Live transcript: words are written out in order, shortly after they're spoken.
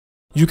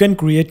You can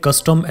create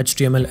custom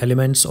HTML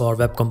elements or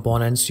web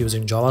components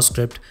using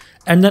JavaScript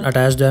and then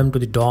attach them to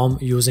the DOM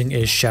using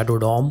a shadow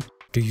DOM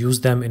to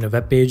use them in a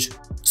web page.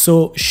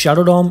 So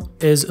shadow DOM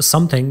is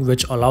something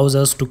which allows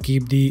us to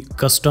keep the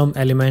custom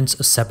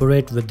elements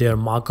separate with their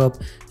markup,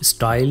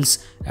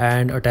 styles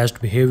and attached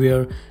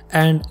behavior,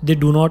 and they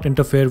do not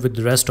interfere with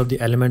the rest of the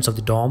elements of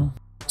the DOM.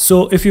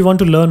 So if you want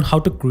to learn how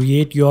to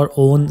create your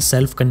own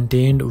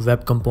self-contained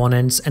web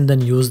components and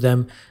then use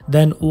them,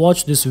 then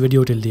watch this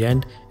video till the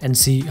end and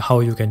see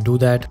how you can do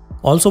that.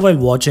 Also, while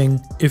watching,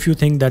 if you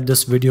think that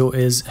this video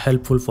is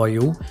helpful for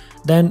you,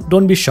 then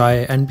don't be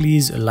shy and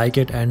please like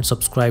it and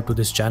subscribe to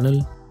this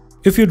channel.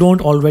 If you don't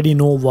already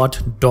know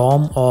what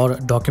DOM or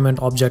document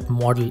object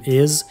model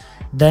is,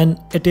 then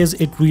it is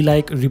a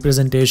tree-like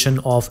representation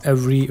of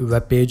every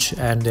web page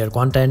and their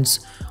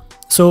contents.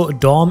 So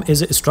DOM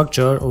is a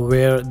structure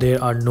where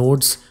there are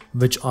nodes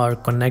which are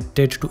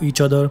connected to each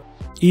other.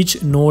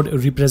 Each node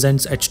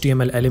represents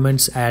HTML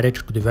elements added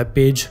to the web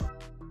page.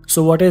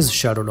 So what is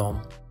Shadow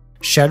DOM?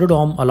 Shadow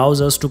DOM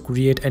allows us to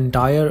create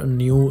entire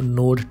new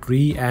node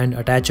tree and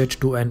attach it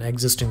to an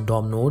existing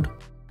DOM node.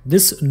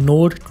 This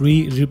node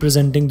tree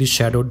representing the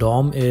shadow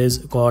DOM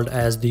is called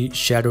as the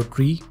shadow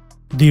tree.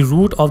 The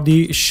root of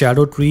the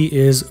shadow tree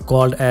is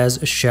called as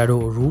shadow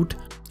root,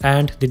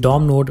 and the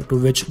DOM node to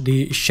which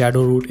the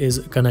shadow root is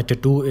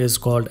connected to is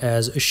called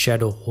as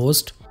shadow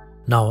host.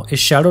 Now, a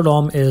shadow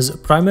DOM is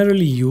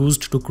primarily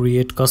used to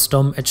create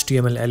custom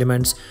HTML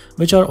elements,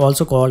 which are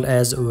also called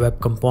as web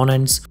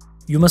components.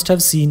 You must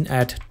have seen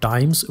at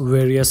times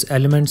various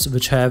elements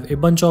which have a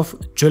bunch of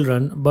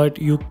children, but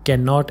you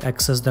cannot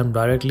access them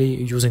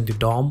directly using the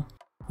DOM.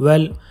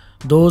 Well,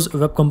 those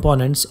web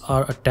components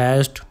are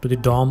attached to the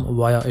DOM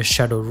via a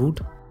shadow root.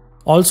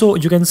 Also,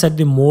 you can set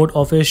the mode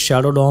of a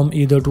shadow DOM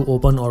either to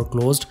open or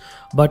closed,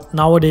 but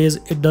nowadays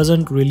it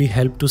doesn't really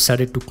help to set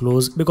it to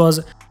close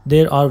because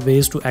there are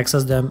ways to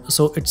access them,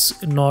 so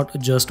it's not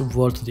just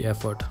worth the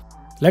effort.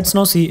 Let's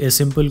now see a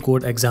simple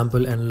code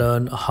example and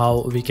learn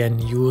how we can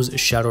use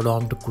shadow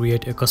DOM to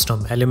create a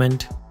custom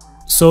element.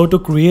 So to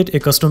create a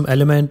custom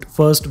element,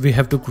 first we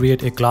have to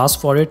create a class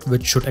for it,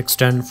 which should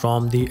extend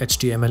from the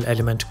HTML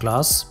element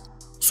class.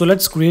 So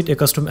let's create a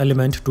custom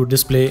element to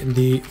display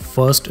the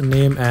first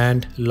name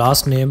and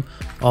last name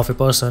of a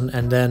person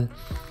and then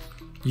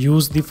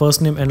use the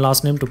first name and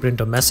last name to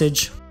print a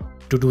message.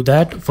 To do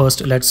that,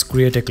 first let's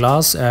create a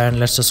class and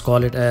let's just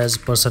call it as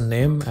person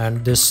name,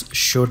 and this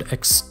should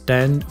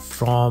extend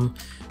from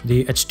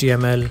the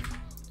HTML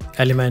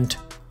element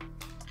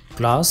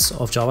class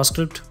of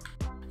JavaScript.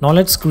 Now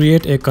let's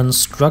create a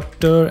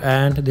constructor,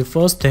 and the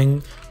first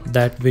thing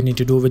that we need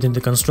to do within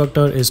the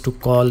constructor is to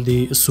call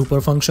the super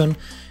function.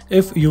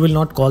 If you will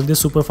not call this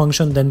super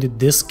function, then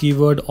this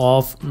keyword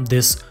of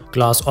this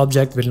class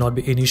object will not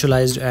be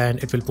initialized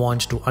and it will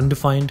point to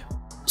undefined.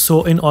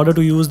 So in order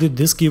to use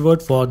this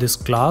keyword for this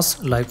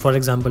class, like for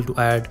example to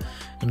add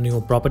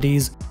new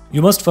properties,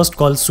 you must first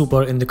call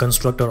super in the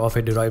constructor of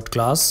a derived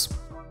class.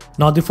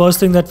 Now the first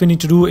thing that we need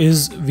to do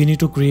is we need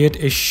to create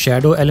a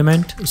shadow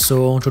element.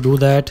 So to do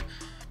that,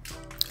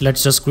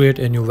 let's just create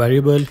a new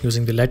variable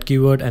using the let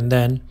keyword, and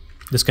then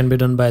this can be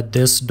done by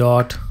this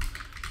dot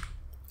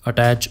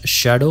attach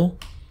shadow.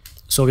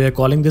 So we are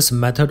calling this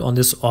method on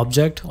this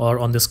object or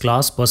on this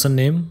class person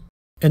name.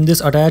 In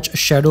this attach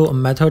shadow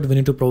method, we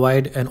need to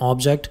provide an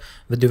object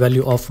with the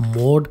value of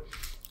mode.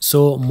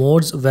 So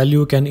mode's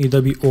value can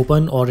either be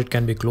open or it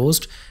can be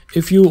closed.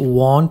 If you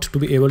want to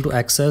be able to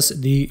access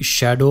the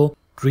shadow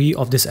tree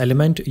of this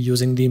element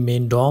using the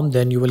main DOM,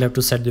 then you will have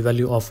to set the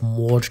value of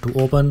mode to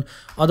open.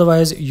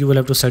 Otherwise, you will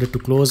have to set it to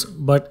close.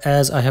 But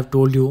as I have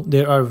told you,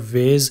 there are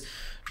ways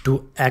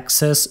to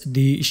access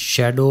the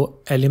shadow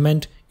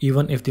element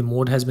even if the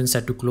mode has been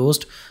set to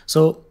closed.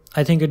 So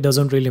I think it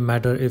doesn't really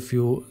matter if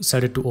you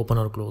set it to open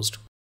or closed.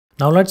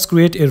 Now let's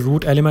create a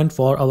root element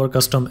for our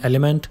custom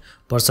element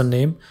person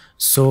name.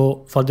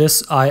 So for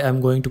this, I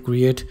am going to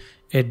create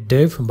a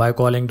div by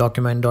calling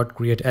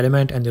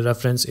document.createElement, and the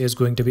reference is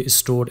going to be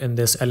stored in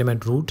this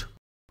element root.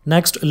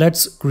 Next,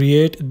 let's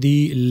create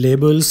the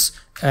labels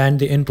and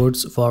the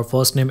inputs for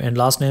first name and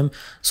last name.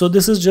 So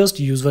this is just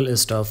usual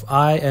stuff.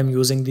 I am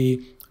using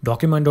the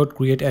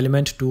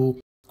document.createElement to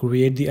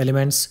create the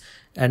elements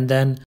and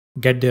then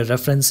get their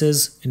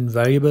references in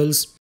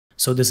variables.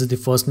 So this is the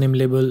first name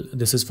label,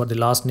 this is for the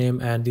last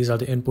name, and these are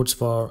the inputs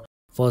for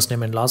first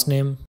name and last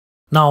name.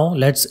 Now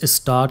let's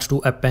start to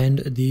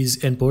append these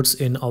inputs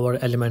in our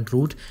element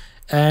root,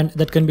 and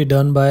that can be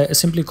done by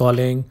simply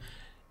calling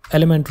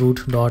element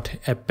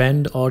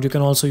root.append, or you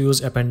can also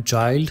use append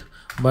child,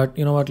 but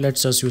you know what,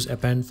 let's just use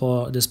append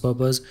for this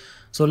purpose.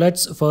 So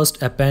let's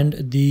first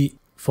append the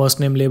first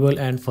name label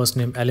and first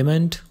name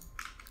element.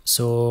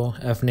 So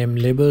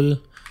fname label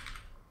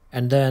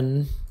and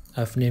then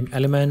fname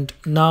element.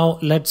 Now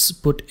let's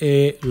put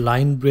a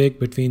line break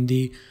between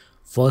the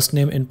first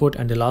name input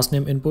and the last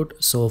name input.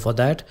 So for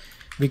that,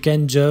 we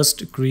can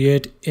just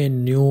create a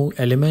new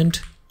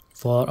element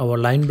for our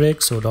line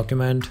break. So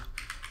document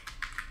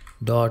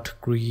dot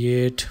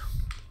create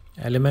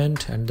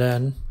element, and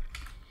then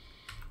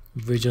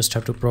we just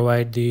have to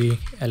provide the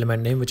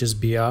element name, which is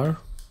br.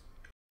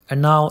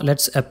 And now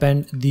let's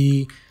append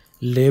the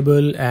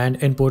label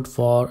and input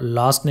for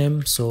last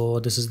name. So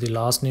this is the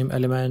last name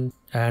element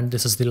and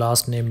this is the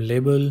last name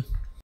label.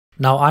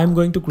 Now I'm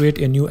going to create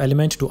a new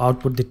element to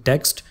output the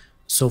text.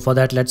 So for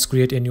that, let's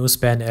create a new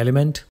span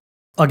element.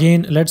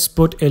 Again, let's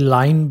put a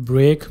line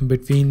break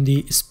between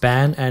the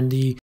span and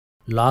the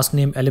last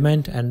name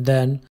element, and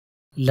then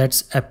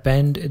let's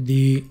append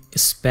the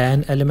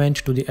span element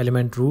to the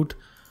element root.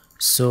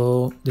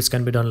 So this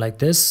can be done like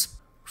this.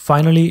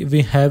 Finally,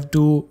 we have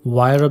to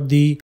wire up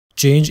the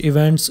change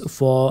events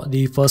for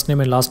the first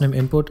name and last name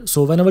input.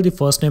 So whenever the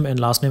first name and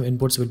last name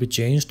inputs will be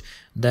changed,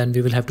 then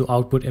we will have to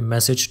output a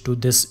message to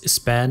this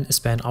span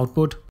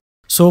output.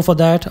 So for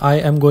that, I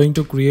am going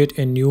to create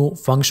a new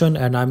function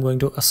and I'm going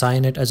to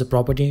assign it as a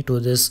property to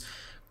this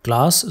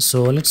class.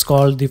 So let's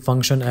call the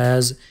function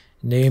as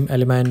name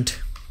element.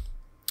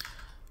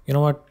 You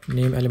know what?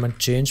 Name element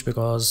change,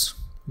 because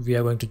we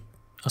are going to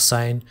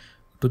assign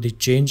to the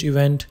change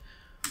event.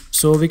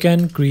 So we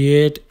can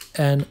create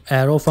an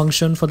arrow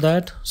function for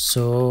that.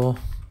 So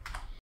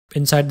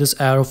inside this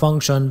arrow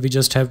function, we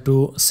just have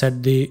to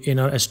set the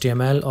inner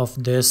HTML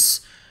of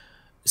this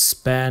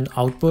span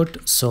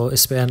output. So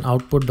span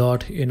output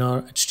dot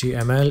inner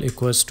HTML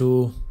equals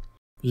to,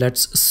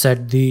 let's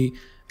set the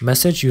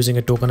message using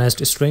a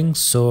tokenized string.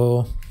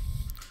 So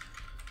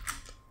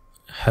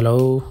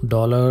hello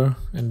 $,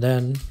 and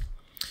then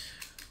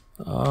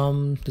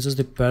this is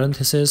the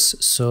parenthesis.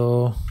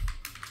 So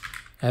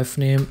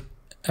fname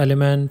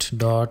element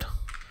dot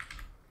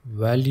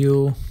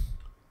value,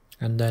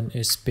 and then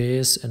a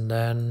space, and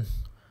then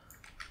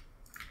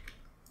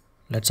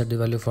let's set the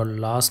value for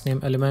last name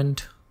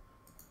element,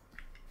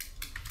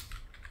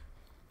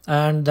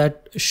 and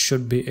that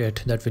should be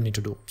it that we need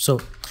to do.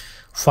 So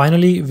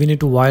finally, we need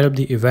to wire up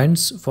the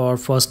events for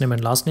first name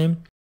and last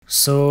name.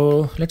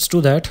 So let's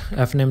do that.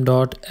 Fname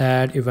dot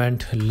add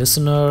event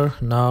listener.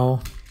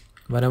 Now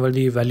whenever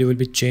the value will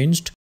be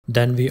changed,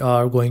 then we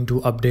are going to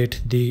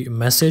update the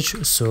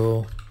message.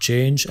 So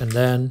change, and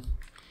then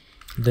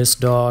this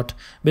dot,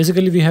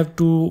 basically we have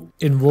to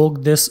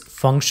invoke this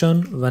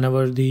function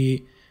whenever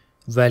the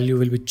value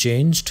will be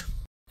changed,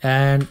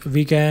 and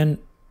we can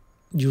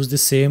use the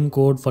same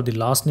code for the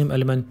last name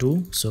element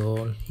too.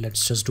 So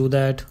let's just do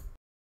that.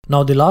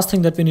 Now the last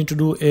thing that we need to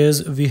do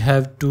is we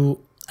have to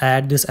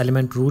add this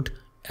element root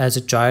as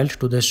a child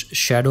to this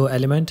shadow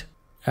element.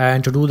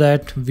 And to do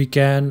that, we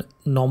can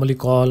normally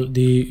call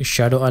the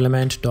shadow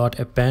element dot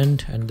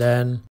append, and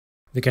then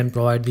we can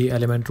provide the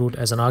element root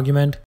as an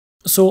argument.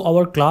 So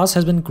our class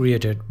has been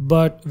created,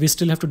 but we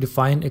still have to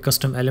define a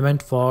custom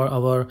element for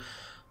our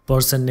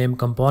person name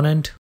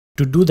component.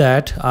 To do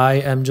that, I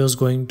am just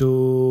going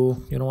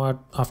to, you know what,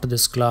 after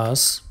this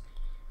class,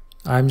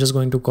 I'm just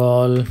going to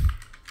call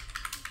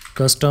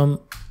custom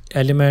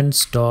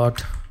elements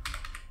dot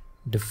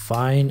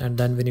define, and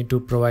then we need to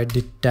provide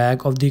the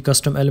tag of the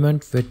custom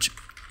element, which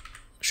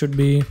should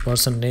be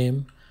person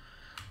name,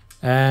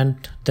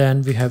 and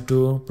then we have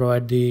to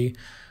provide the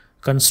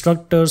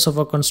constructors of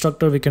a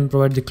constructor. We can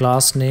provide the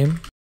class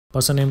name,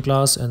 person name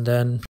class, and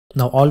then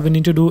now all we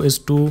need to do is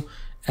to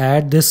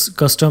add this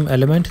custom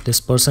element, this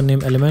person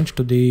name element,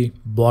 to the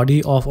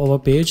body of our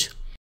page.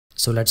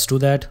 So let's do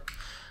that.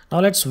 Now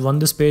let's run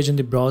this page in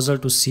the browser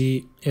to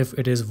see if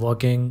it is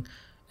working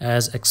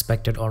as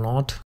expected or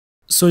not.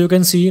 So you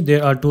can see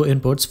there are two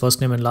inputs,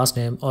 first name and last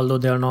name, although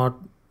they are not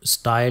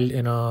styled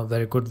in a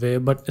very good way,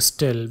 but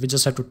still we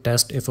just have to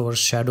test if our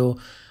shadow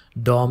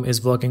DOM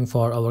is working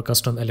for our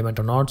custom element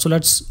or not. So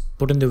let's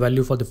put in the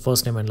value for the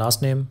first name and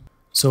last name.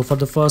 So for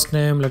the first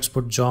name, let's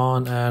put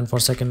John, and for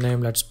second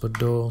name, let's put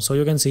Doe. So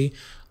you can see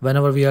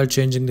whenever we are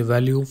changing the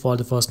value for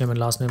the first name and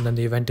last name, then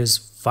the event is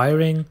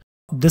firing.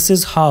 This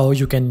is how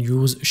you can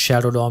use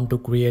Shadow DOM to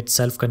create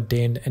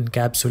self-contained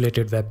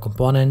encapsulated web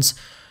components.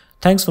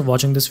 Thanks for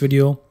watching this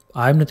video.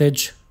 I'm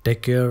Nitij.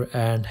 Take care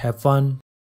and have fun.